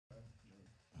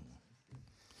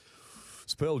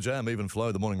Pearl Jam, Even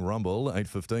Flow, the Morning Rumble,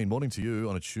 8:15. Morning to you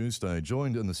on a Tuesday.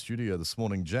 Joined in the studio this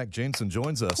morning, Jack Jensen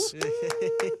joins us.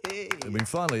 We've been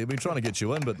trying to get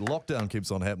you in, but lockdown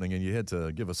keeps on happening and you had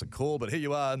to give us a call. But here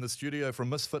you are in the studio from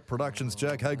MSFT Productions,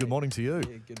 Jack. Hey, good morning to you.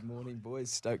 Yeah, good morning,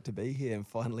 boys. Stoked to be here and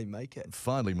finally make it.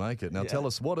 Finally make it. Now tell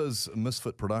us, what is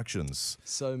MSFT Productions?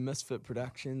 So MSFT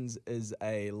Productions is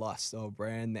a lifestyle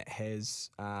brand that has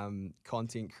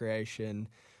content creation,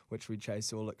 which we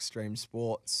chase all extreme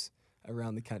sports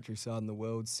around the countryside and the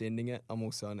world, sending it. I'm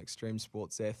also an extreme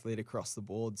sports athlete across the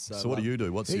board. So what do you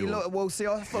do? What's your... Well, see,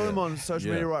 I follow him on social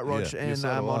media, right, Rog, and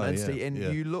so on I, Insta, and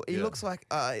he yeah. looks like,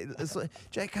 it's like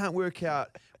Jack can't work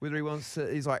out whether he wants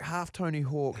to, he's like half Tony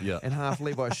Hawk and half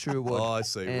Levi Sherwood. Oh, I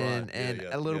see, and, right. And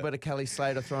a little bit of Kelly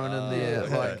Slater thrown in there.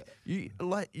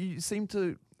 Okay. You seem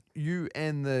to, you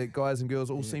and the guys and girls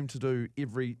all seem to do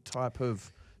every type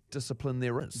of discipline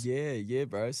there is. Yeah,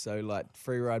 bro. So like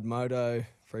free ride moto,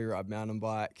 free ride mountain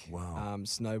bike, Wow.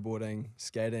 Snowboarding,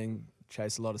 skating,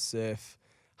 chase a lot of surf,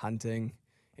 hunting,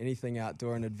 anything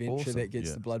outdoor and adventure that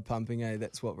gets the blood pumping.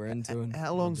 That's what we're into. And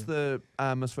how long's the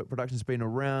MSFT Productions been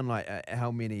around? Like,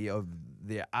 how many of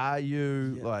there are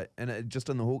you? Yeah. Like, and just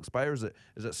in the Hawke's Bay, or is it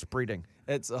spreading?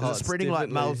 It's spreading like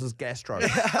Miles's gastro.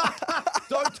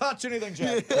 Don't touch anything,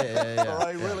 Jack. Yeah. All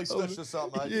right, really stitch this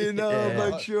up, mate.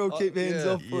 Make sure I'll keep hands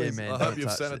off, boys. man. I hope you've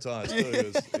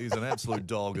sanitised too. He's an absolute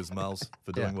dog, is Miles,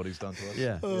 for doing what he's done to us.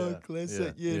 Yeah. Oh,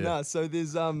 classic. Yeah. So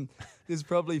there's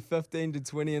probably 15 to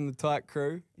 20 in the tight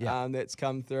crew that's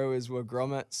come through as we're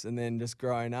grommets and then just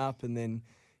growing up and then,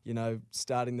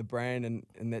 starting the brand and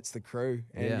that's the crew.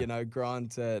 And, growing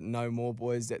to know more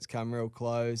boys that's come real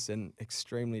close and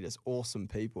extremely just awesome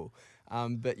people.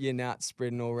 But now it's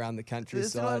spreading all around the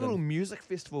countryside. There's like little music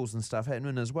festivals and stuff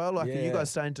happening as well. Like, are you guys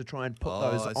starting to try and put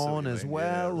those on as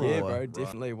well? Yeah, bro,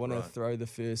 definitely. Want to throw the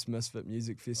first Misfit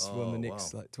Music Festival in the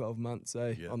next 12 months,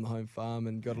 on the home farm,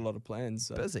 and got a lot of plans.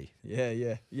 So. Busy.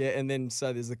 Yeah. And then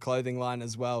so there's the clothing line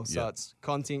as well. So it's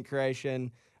content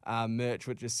creation, merch,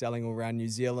 which is selling all around New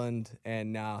Zealand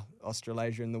and now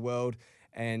Australasia and the world,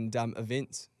 and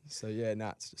events. So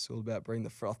it's just all about bringing the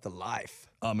froth to life.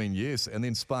 I mean, yes, and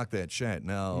then spark that chat.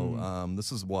 Now,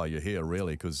 this is why you're here,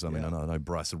 really, because I know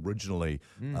Bryce originally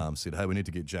said, "Hey, we need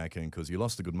to get Jack in because you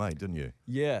lost a good mate, didn't you?"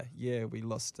 Yeah, we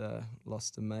lost a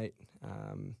mate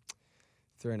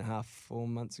 4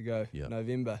 months ago,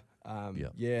 November.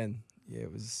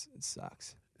 It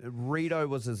sucks. Rito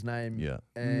was his name,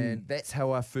 and that's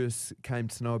how I first came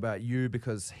to know about you,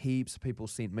 because heaps of people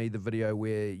sent me the video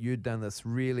where you'd done this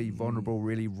really vulnerable,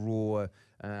 really raw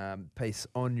piece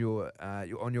on your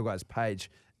guys'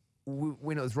 page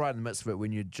when it was right in the midst of it,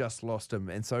 when you just lost him.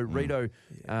 And so Rito,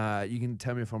 you can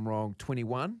tell me if I'm wrong,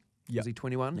 21? Was he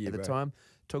 21 at the time?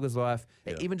 Took his life.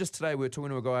 Even just today, we were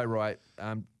talking to a guy,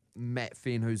 Matt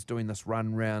Fenn, who's doing this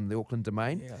run around the Auckland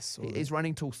Domain. He's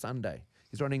running till Sunday.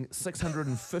 He's running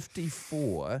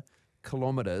 654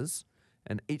 kilometres,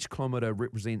 and each kilometre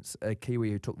represents a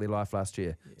Kiwi who took their life last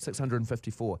year.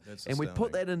 654. And we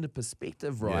put that into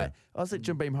perspective, right? I was at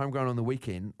Jim Beam Homegrown on the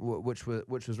weekend, which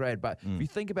was rad. But if you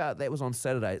think about that, was on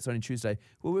Saturday. It's only Tuesday.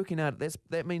 We're working out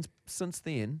that means since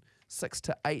then 6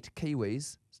 to 8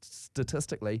 Kiwis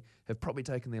statistically have probably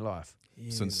taken their life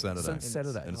since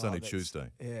Saturday. And it's only Tuesday.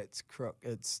 Yeah, it's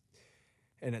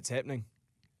and it's happening.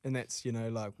 And that's,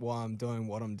 why I'm doing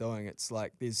what I'm doing. It's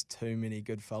like there's too many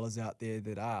good fellas out there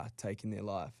that are taking their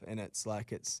life. And it's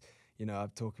like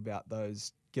I've talked about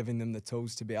those, giving them the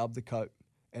tools to be able to cope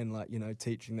and,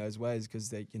 teaching those ways,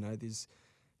 because there's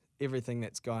everything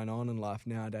that's going on in life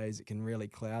nowadays, it can really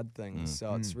cloud things.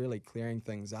 So it's really clearing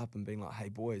things up and being like, hey,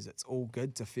 boys, it's all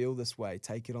good to feel this way.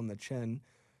 Take it on the chin.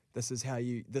 This is how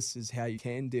you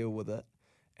can deal with it.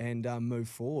 And move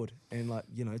forward and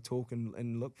talk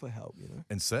and look for help,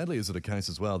 And sadly, is it a case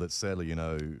as well that sadly,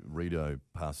 Rito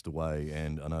passed away,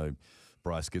 and I know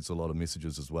Bryce gets a lot of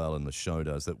messages as well, and the show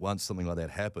does, that once something like that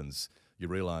happens, you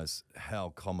realise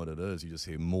how common it is. You just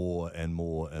hear more and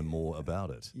more and more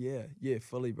about it. Yeah,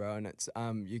 fully, bro. And it's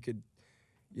you could,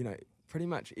 pretty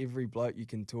much every bloke you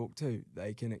can talk to,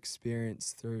 they can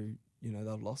experience through,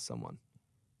 they've lost someone,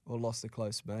 or lost a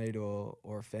close mate, or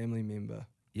a family member.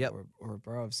 Or a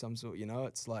bro of some sort,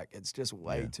 it's like, it's just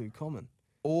way too common.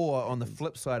 Or on the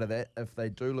flip side of that, if they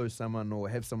do lose someone or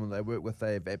have someone they work with,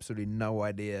 they have absolutely no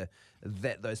idea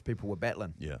that those people were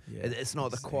battling. It's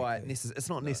not the quiet, it's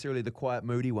not necessarily the quiet,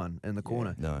 moody one in the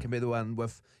corner. It can be the one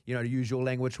with, to use your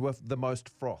language, with the most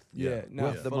froth. The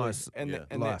most and life.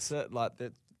 that's it. Like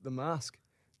the mask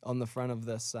on the front of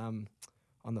this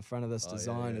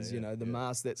design is, the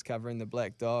mask that's covering the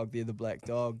black dog. They're the black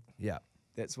dog.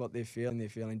 That's what they're feeling. They're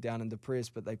feeling down and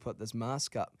depressed, but they put this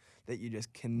mask up that you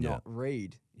just cannot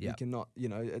read. You cannot, you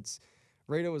know, it's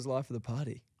Rito was life of the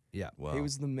party. Yeah, wow. He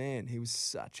was the man. He was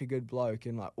such a good bloke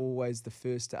and like always the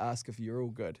first to ask if you're all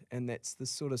good. And that's the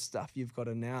sort of stuff you've got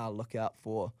to now look out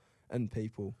for in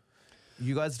people.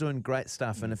 You guys are doing great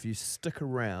stuff, and if you stick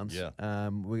around,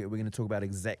 we're going to talk about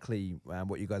exactly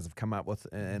what you guys have come up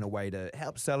with in a way to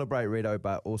help celebrate Rito,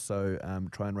 but also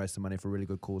try and raise some money for a really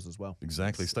good cause as well.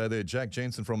 Exactly. Stay there. Jack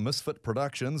Jensen from MSFT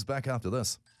Productions, back after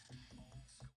this.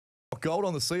 Gold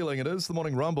on the ceiling, it is the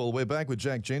Morning Rumble. We're back with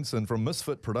Jack Jensen from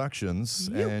MSFT Productions,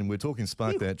 and we're talking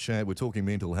Spark That Chat. We're talking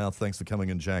mental health. Thanks for coming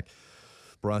in, Jack.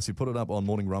 Bryce, you put it up on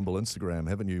Morning Rumble Instagram,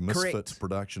 haven't you? MSFT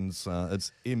Productions,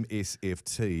 it's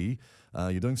MSFT.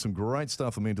 You're doing some great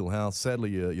stuff for mental health.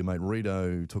 Sadly, your mate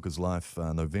Rito took his life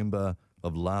November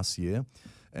of last year.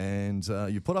 And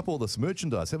you put up all this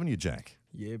merchandise, haven't you, Jack?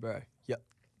 Yeah, bro. Yep.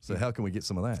 So how can we get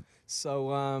some of that?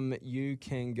 So you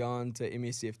can go on to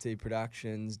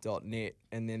MSFTProductions.net,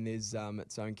 and then there's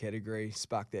its own category,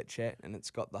 Spark That Chat, and it's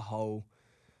got the whole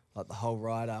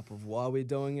write-up of why we're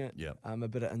doing it. Yep. A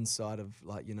bit of insight of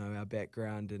like, you know, our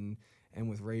background and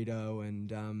with Rito,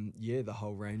 and yeah, the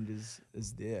whole range is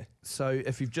there. So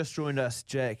if you've just joined us,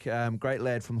 Jack, great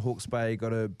lad from Hawke's Bay,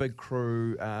 got a big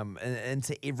crew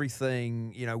into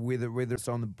everything, you know, whether it's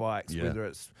on the bikes, whether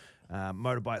it's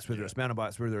motorbikes, whether it's mountain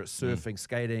bikes, whether it's surfing,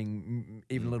 skating,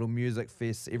 even little music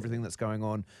fests, everything that's going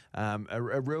on.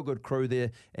 A real good crew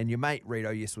there. And your mate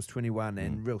Rito, yes, was 21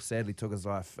 and real sadly took his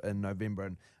life in November.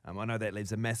 And I know that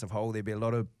leaves a massive hole. There'll be a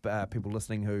lot of people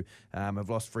listening who have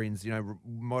lost friends, you know,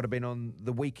 might have been on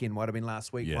the weekend, might have been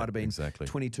last week, might have been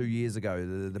 22 years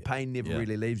ago. The pain never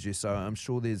really leaves you. So I'm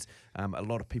sure there's a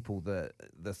lot of people that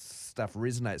this stuff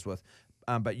resonates with.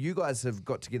 But you guys have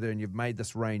got together and you've made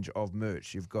this range of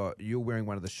merch. You're wearing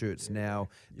one of the shirts now.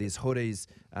 There's hoodies.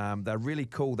 They're really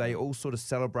cool. They all sort of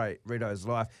celebrate Rito's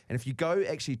life. And if you go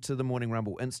actually to the Morning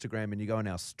Rumble Instagram and you go in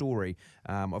our story,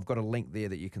 I've got a link there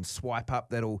that you can swipe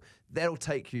up. That'll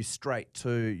take you straight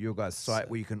to your guys' site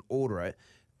where you can order it.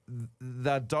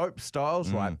 They're dope styles,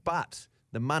 right? But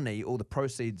the money, all the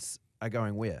proceeds are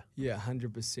going where? Yeah,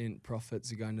 100%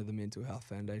 profits are going to the Mental Health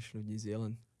Foundation of New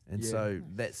Zealand. And so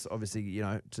that's obviously, you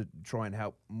know, to try and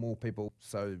help more people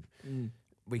so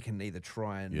we can either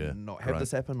try and not have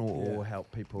this happen or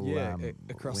help people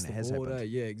across when the it has border. happened.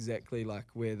 Yeah, exactly. Like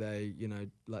where they, you know,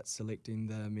 like selecting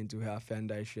the Mental Health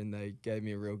Foundation, they gave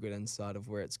me a real good insight of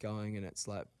where it's going, and it's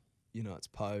like, you know, it's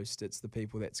post, it's the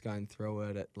people that's going through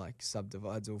it, it like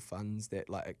subdivides all funds that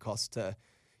like it costs to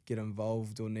get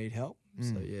involved or need help.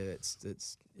 So yeah,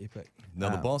 it's epic. Now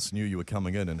the boss knew you were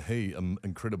coming in, and he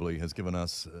incredibly has given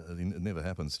us, it never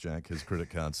happens, Jack, his credit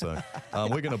card. So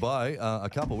we're going to buy a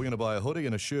couple. We're going to buy a hoodie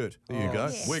and a shirt. There you go.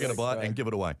 Yes. We're going to buy it and give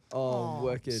it away. Oh,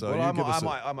 wicked. So Well, you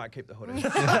I might keep the hoodie.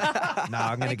 No,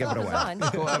 I'm going to give it away. Fine.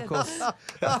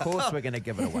 Of course, we're going to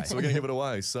give it away. So we're going to give it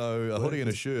away. So a hoodie and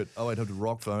a shirt, 0800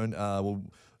 Rock Phone.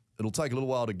 It'll take a little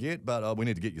while to get, but we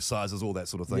need to get your sizes, all that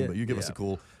sort of thing. Yeah. But you give us a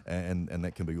call, and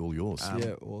that can be all yours.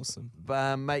 Yeah, awesome.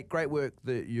 But mate, great work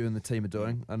that you and the team are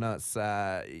doing. I know it's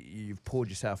you've poured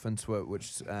yourself into it,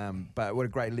 which but what a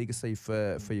great legacy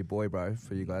for your boy, bro,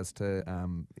 for you guys to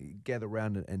gather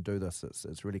around and do this.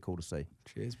 It's really cool to see.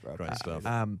 Cheers, bro. Great stuff.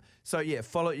 So yeah,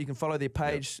 you can follow their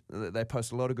page. They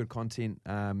post a lot of good content.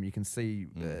 You can see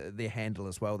their handle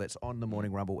as well. That's on the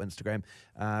Morning Rumble Instagram.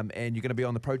 And you're going to be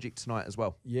on the project tonight as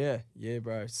well. Yeah,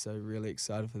 bro. So really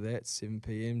excited for that. 7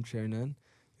 p.m. Tune in.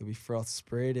 There'll be Froth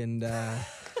spread and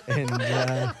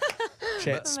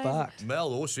chat sparked.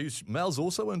 Mel's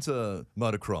also into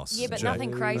motocross. Yeah, but Jack.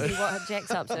 nothing crazy what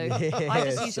Jack's up to. I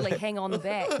just usually hang on the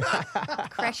back,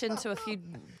 crash into a few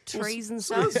trees and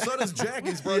stuff. So does Jack.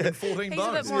 He's broken 14 He's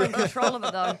bones. a bit more in control of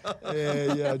it though.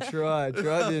 Yeah, try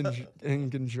being in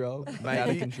control. Mate, Out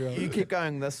of control. you keep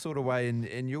going this sort of way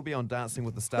and you'll be on Dancing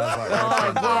with the Stars like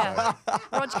Oh that. yeah,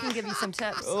 Rog can give you some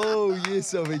tips. Oh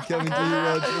yes, I'll be coming to you,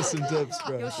 Rog, with some tips,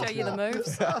 bro. He'll show you the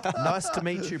moves. Nice to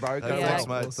meet you, bro. Go Yeah. Thanks,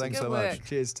 well. mate. Thanks Good so work. much.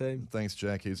 Cheers, team. Thanks,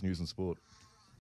 Jack. Here's News and Sport.